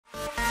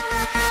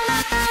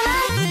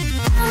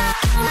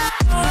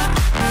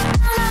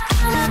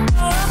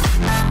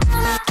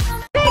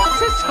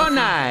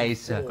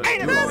nice.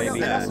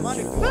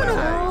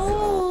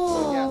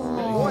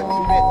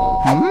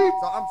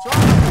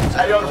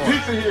 I got a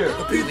pizza here.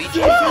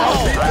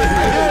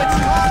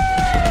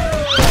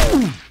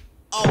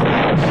 Oh,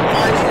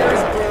 my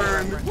ears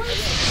burned.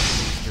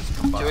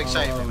 Too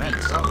excited for that.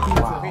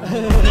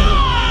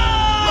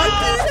 My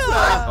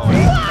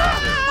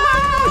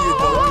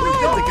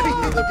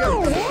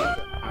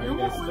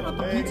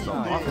pizza!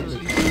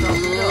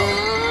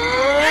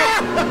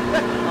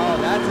 Oh,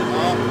 that's a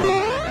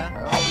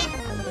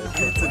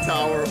Pizza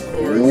tower, of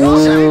course.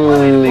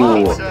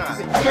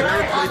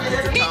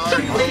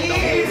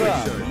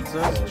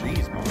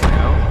 Jeez, Mario.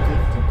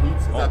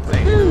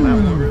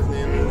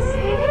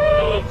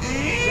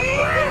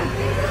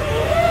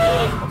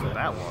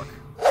 That look.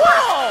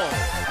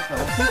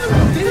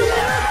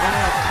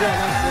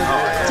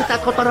 Si sta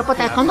colpando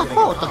con la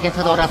foto che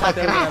si dovrà far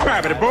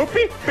Babbity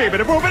boopy,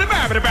 babbity boopity,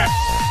 babbity bap.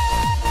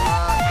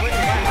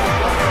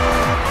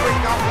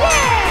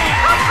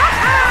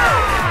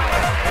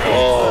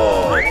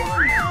 Oh.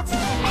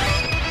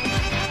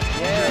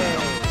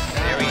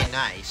 Very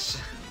nice.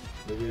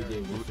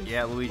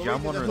 Yeah, Luigi,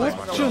 I'm wondering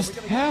What just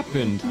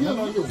happened? Yeah, I'm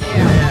wondering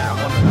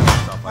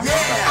stuff like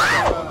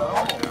that.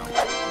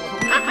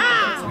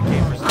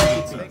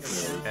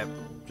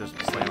 Just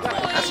slam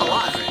that's a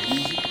lot.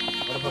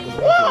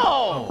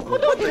 Whoa!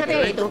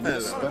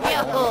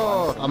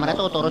 Come era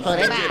tutto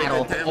rotore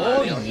vero.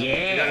 Oh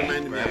yeah!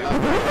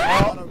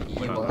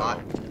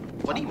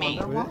 What do you mean?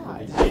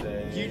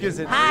 You just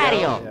hit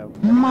Mario!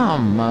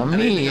 Mamma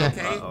mia!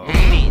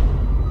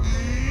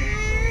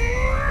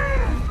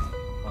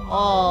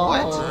 Oh!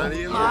 What?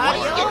 Why are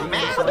you getting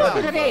mad?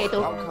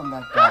 I'll come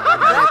back down.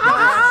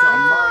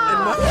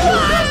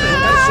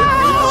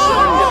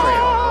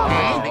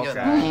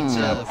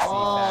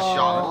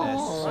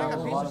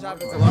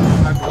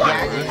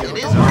 Yeah, it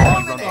is.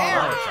 I'm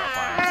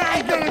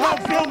gonna help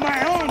build my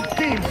own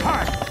theme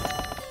park.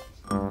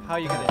 How are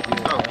you gonna do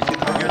that?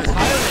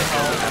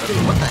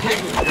 What the heck?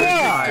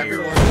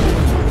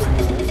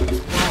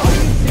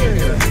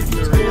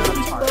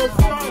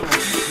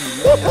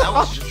 That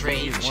was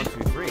strange. 1, 2,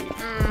 3.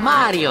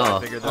 Mario!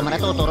 Come era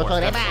tutto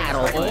rotore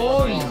vero.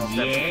 Oh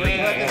yeah!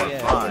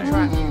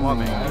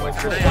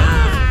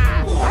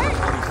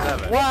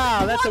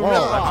 Wow, that's a real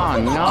Oh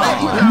no!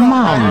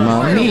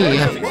 Mamma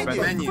mia!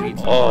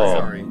 Oh.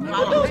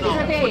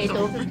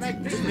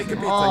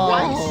 Why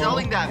are you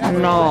selling that?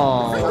 No!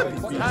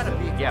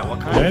 Yeah, what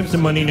kind I have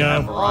some money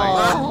now.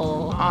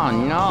 Oh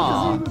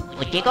no!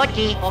 Okie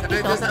dokie!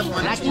 Okie dokie!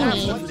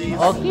 Latini!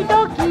 Okie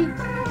dokie!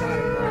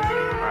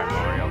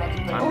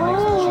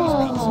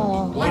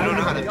 You don't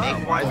know how to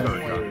make wise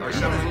or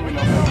something?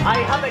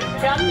 I haven't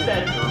done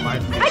that!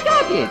 I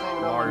got it!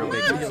 Mario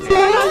Big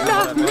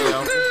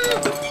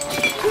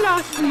La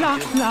la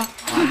la!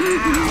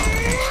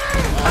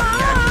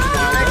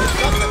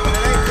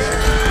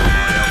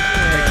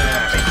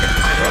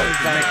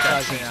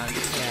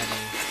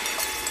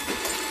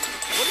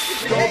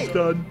 Job's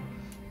done.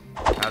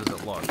 How does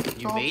it look?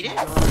 You made it?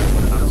 I'm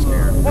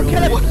scared. What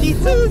kind of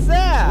pizza is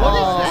that? What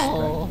is that?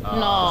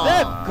 No! Is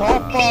that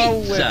goffa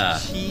with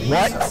cheese?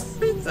 What?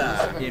 Pizza.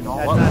 In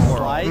what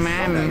slice?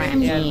 Mamma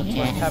mia! You're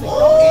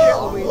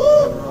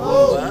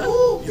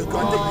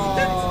going to eat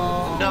it?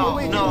 No.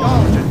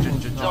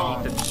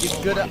 It's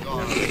good.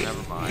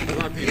 Never mind.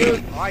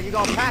 Alright, you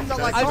gonna pass out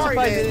like I'm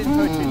surprised they didn't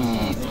put your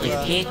cheese.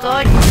 Okie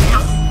good!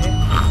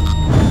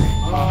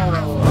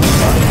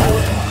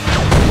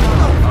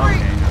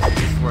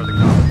 Where the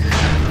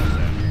competition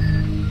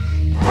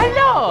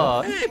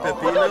Hello! Hey, What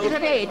Peppino. is it?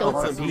 Pepino,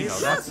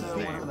 that's his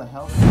name.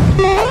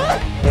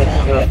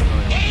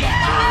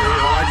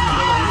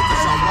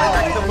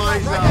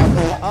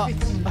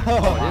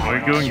 Are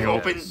you doing your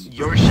Open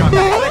your shop.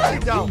 This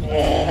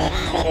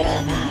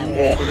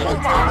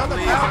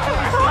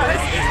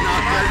is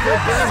not good for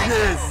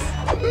business.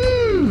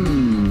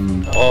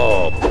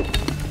 Oh.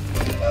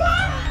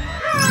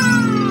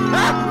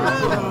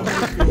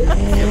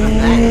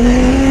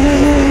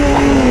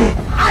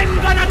 I'm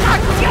gonna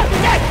touch you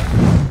next!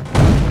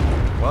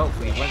 Well,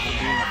 we went from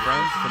being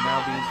friends to now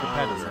being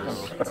competitors.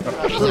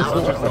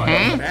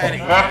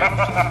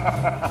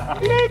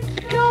 Let's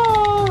go!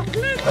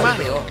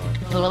 Mario.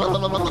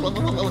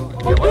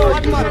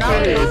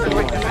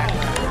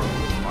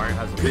 Mario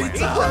has a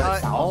Pizza.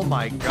 Oh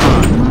my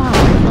god.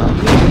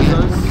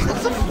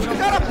 You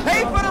gotta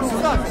pay for them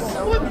suckers!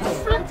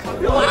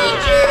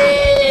 Luigi!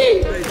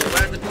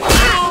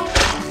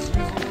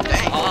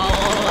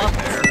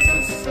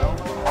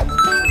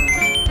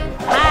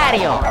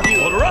 Mario!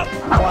 Order up.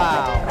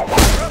 Wow.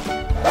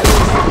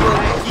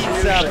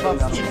 Pizza from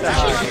Pizza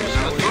Hut.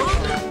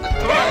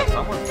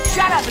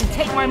 Shut up and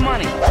take my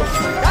money!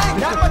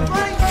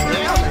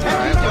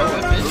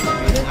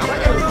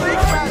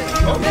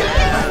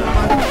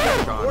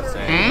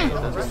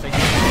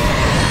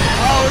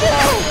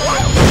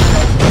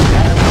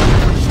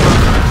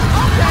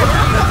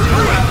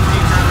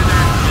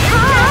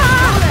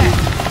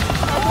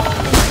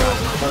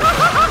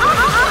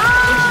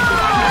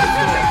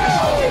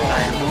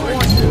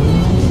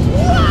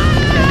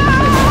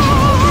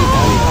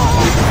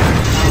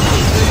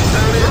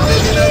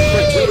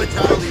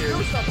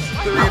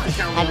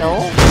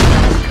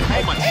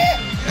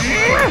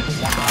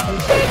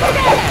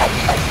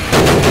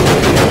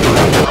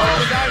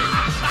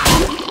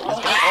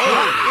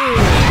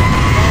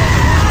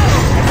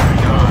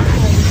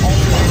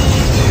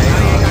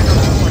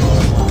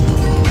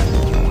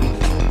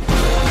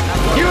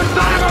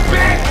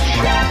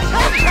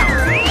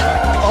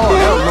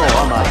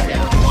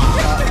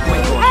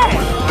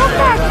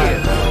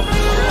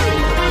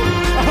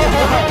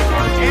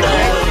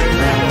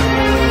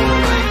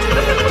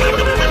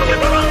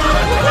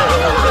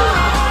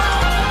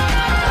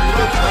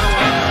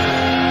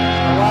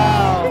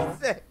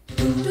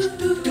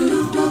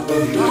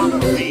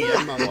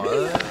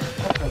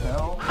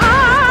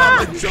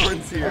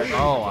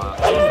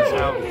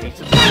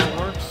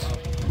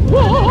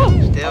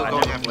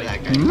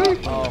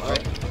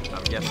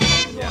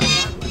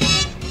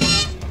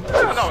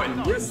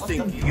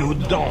 stinky. You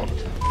don't.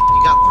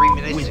 You got 3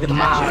 minutes to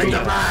catch Think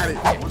it. about it.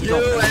 You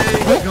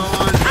ain't gonna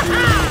do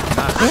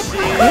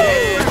shit.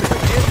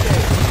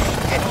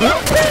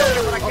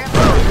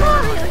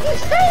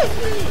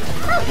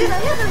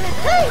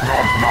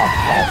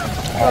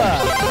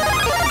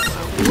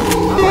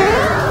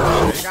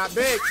 It got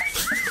big.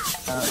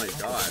 Oh my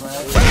god.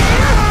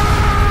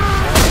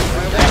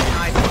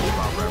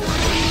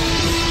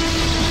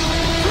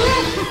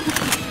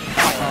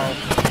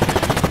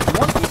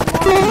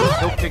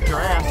 He'll kick your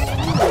ass.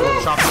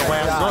 Chop your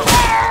ass up.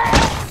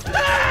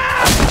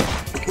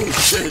 Oh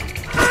shit.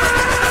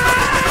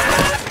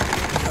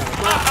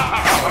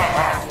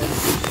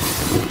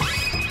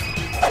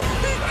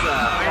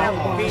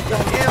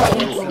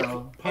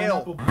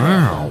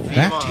 Wow,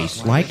 that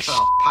tastes like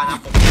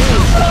Pineapple.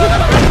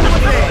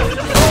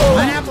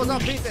 Pineapples on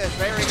pizza is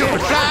very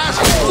good.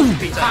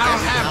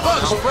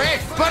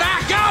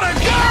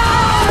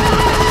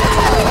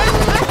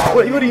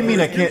 What do you mean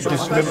I can't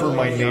dismember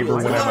my neighbor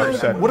when I'm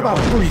upset? What about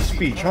free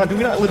speech, huh? Do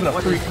we not live in a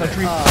free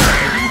country?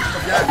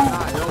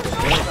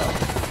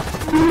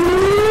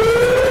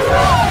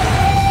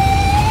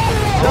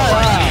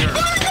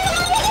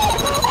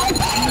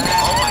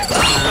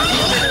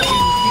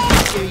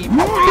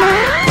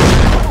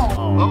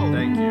 Oh,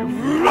 thank you.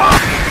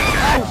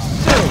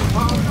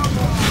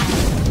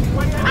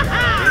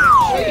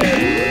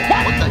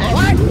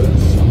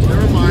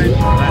 Never mind.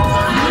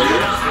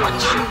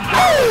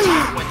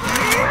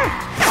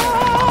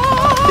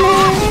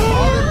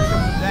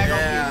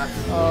 Yeah.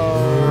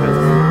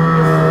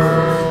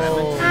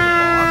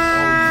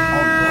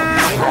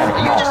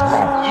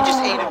 You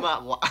just ate him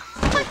up.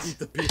 Eat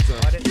the pizza.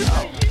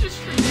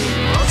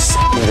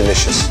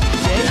 Delicious.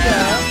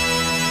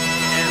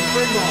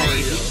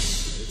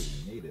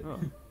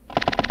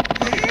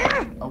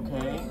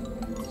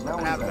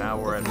 Now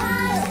we're at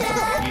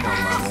Kino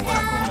level.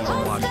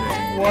 Watching.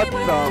 What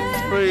the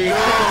freak?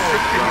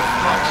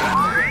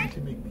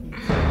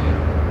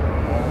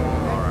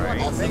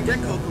 Also, get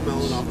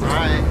Cocomelon off the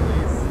Alright.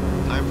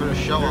 Time for the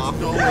show off.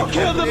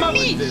 Kill them up!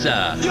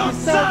 Pizza. You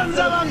sons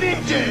of a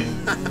bitches!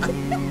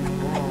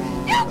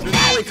 There's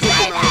only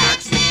Cocomelon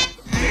actually.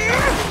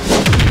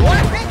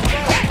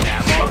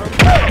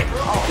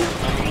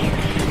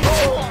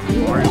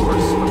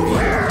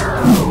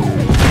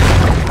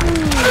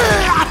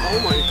 Oh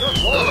my god.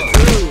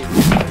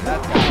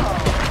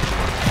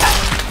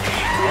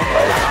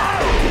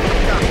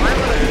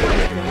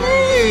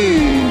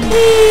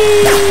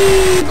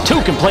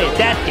 Two can play at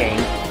that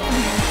game.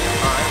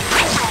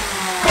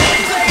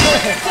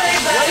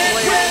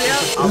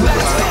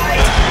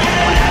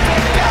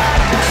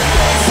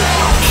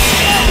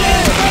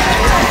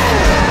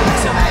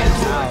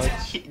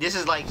 This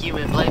is like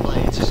human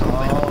blades or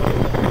something.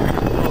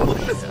 Oh, look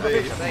at his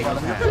face.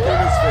 Look at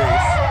his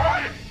face.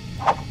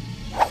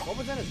 What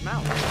was in his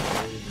mouth?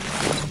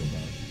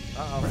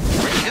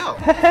 Where'd he go?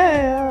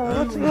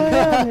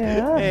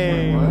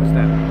 Hey.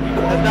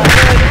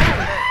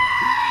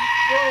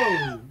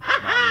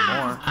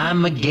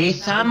 I'm a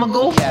guess I'm a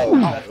go fool.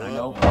 You're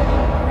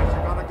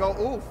gonna go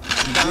oof.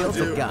 Wields a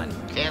gun.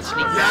 Can't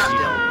sneak that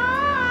still.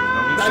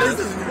 That is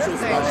his usual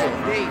special.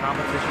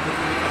 Competition this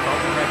week. I thought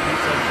we had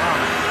pizza and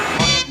ramen.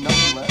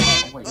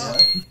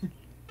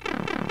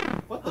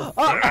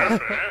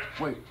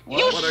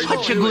 You're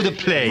such a good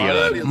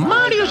player.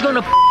 Mario's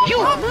gonna you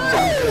up.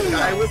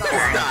 Guy with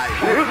this guy.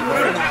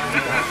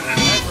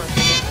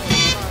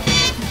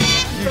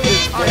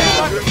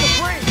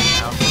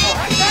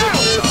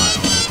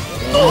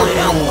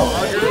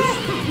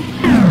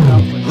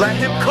 Let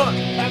him cook!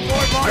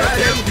 Let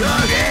him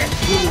cook!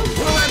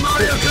 We'll let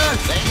Mario cook!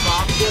 Thanks,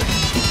 Bob.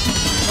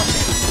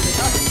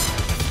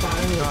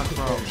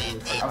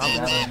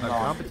 A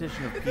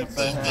competition of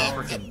pizza is a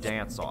freaking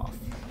dance off.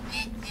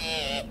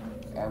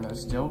 And they're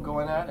still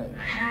going at it.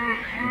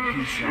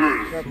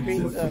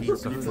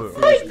 Pizza food.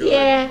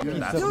 Yeah.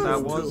 That's what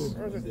that was.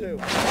 Damn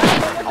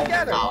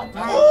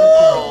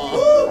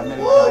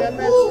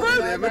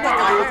it, the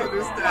guy doesn't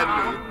understand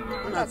me.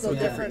 We're not so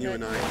different, you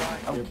and I.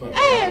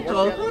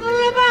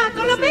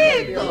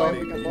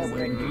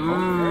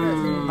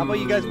 How about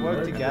you guys work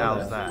How's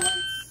together? that?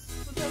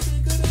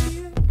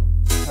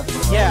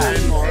 Yeah. You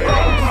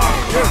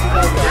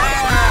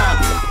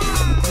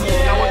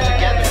know what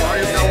together?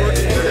 Mario's not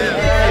working for him.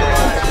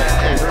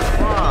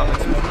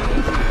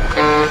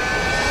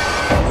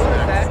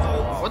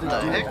 What the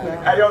heck?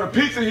 Hey, yo, the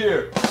pizza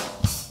here!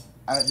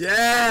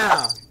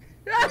 Yeah!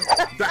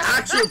 The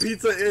actual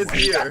pizza is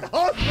here.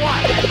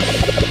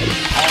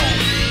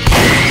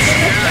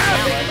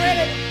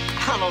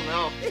 I don't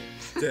know.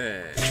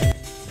 Dang.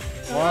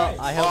 Well,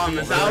 I hope you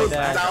enjoyed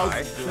that.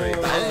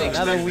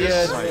 Another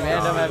weird,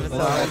 random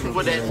episode.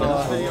 Would it? I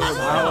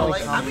don't know,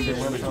 like, I mean,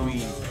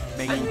 Between I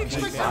making didn't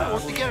expect pizza. them to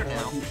work together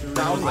now.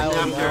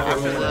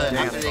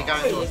 After they got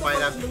into a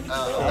fight after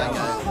that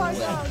guy.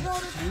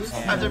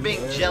 After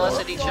being jealous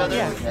at each other,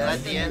 and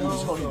at the end,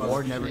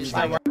 Or never it's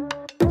like,